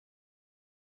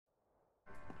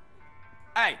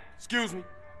Hey, excuse me.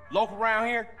 Local around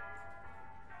here?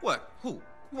 What? Who?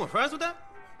 You want friends with that?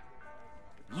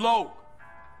 Loke.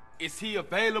 Is he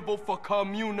available for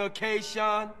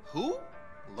communication? Who?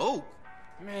 Loke?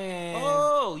 Man.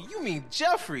 Oh, you mean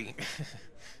Jeffrey.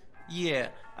 Yeah,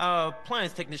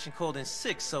 appliance technician called in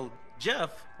sick, so Jeff,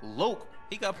 Loke,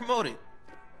 he got promoted.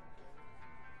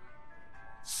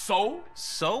 So?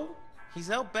 So? He's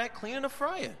out back cleaning the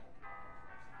fryer.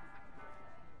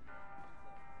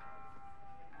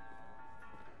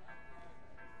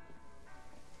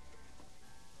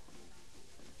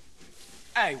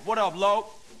 Hey, what up, Loke?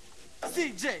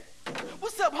 CJ,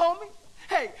 what's up, homie?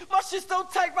 Hey, my shit's so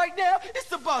tight right now,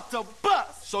 it's about to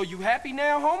bust. So you happy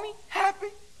now, homie? Happy?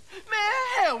 Man,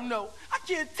 hell no. I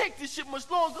can't take this shit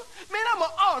much longer. Man, I'm an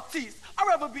artist. I'd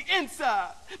rather be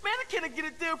inside. Man, I can't get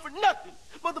a deal for nothing.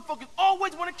 Motherfuckers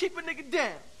always want to keep a nigga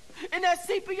down. And that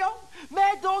CPO,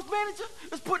 Mad Dog's manager,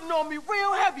 is putting on me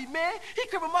real heavy, man. He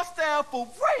cribbing my style for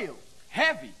real.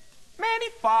 Heavy? Man, he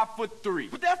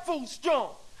 5'3". But that fool's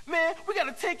strong. Man, we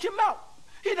gotta take him out.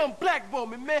 He done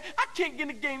blackballed me, man. I can't get in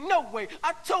the game no way.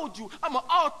 I told you, I'm an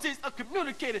artist, a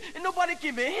communicator, and nobody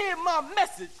can even hear my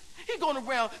message. He going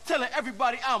around telling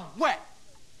everybody I'm whack.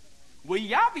 Well,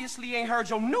 he obviously ain't heard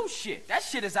your new shit. That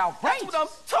shit is outrageous. That's what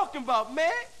I'm talking about,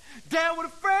 man. Down with a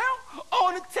frown,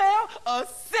 on the town, a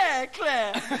sad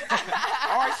clown.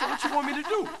 All right, so what you want me to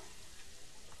do?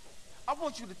 I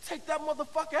want you to take that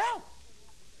motherfucker out.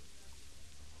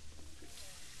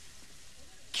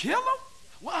 Kill him?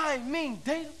 Well, I ain't mean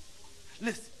date him.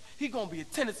 Listen, he gonna be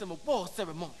attending some award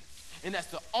ceremony, and that's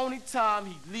the only time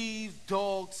he leaves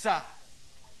dog's side.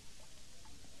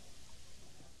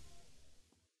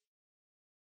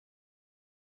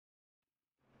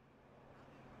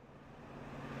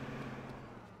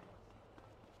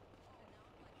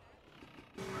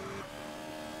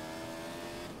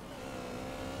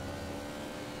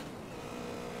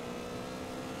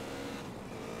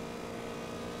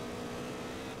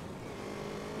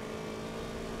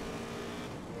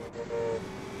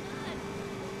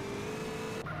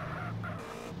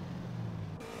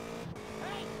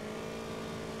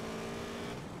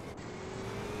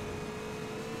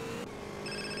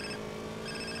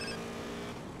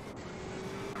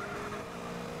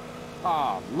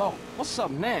 Oh, Loke, what's up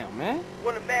now, man?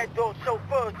 One of Mad Dog's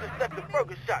chauffeurs just left the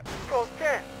burger shop across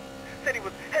town. Said he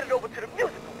was headed over to the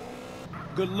music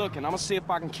award. Good looking. I'm gonna see if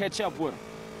I can catch up with him.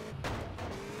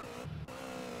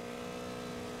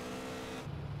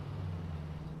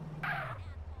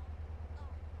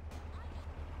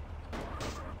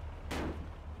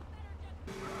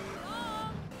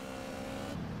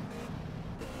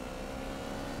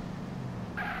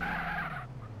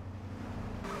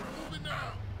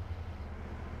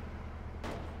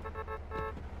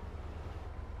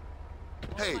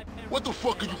 Hey, what the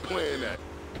fuck are you playing at?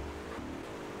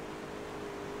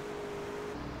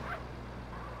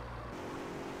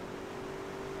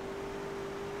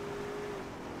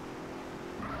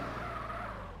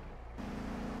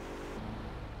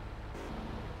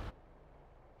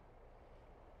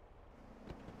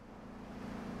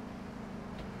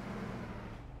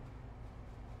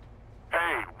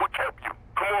 Hey, what kept you?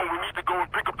 Come on, we need to go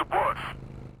and pick up the bus.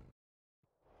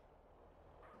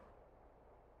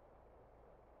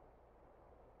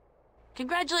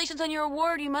 Congratulations on your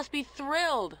award. You must be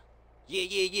thrilled.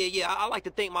 Yeah. I like to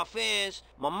thank my fans,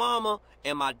 my mama,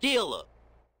 and my dealer.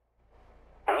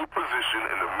 Hold position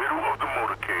in the middle of the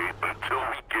motorcade until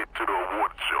we get to the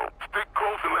award show. Stick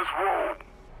close and let's roll.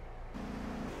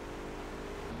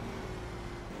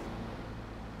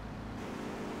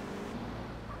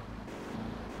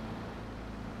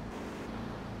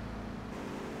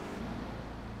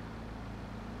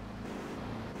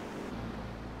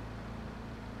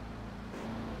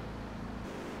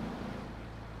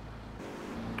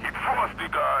 Keep frosty,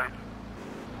 guys.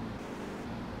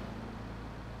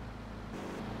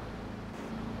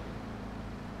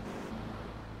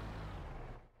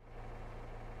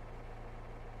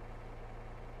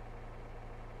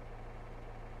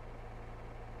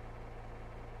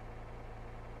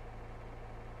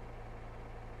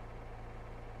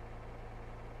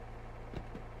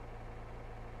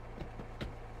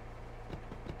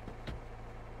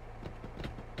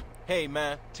 Hey,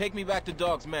 man, take me back to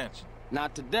Dog's mansion.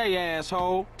 Not today,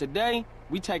 asshole. Today,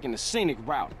 we taking the scenic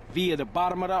route via the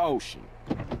bottom of the ocean.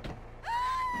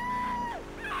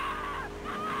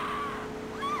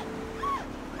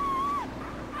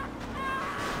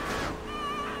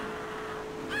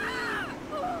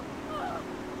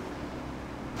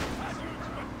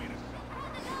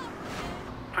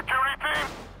 Security team,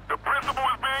 the principal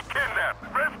is being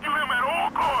kidnapped. Rescue him at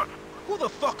all costs. Who the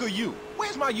fuck are you?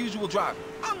 Where's my usual driver?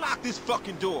 Unlock this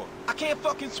fucking door. I can't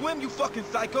fucking swim, you fucking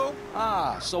psycho.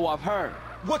 Ah, so I've heard.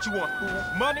 What you want, fool?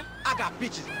 Money? I got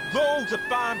bitches. Loads of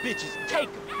fine bitches.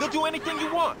 Take them. They'll do anything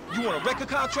you want. You want a record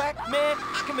contract? Man,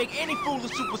 I can make any fool a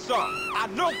superstar. I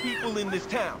know people in this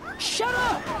town. Shut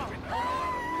up!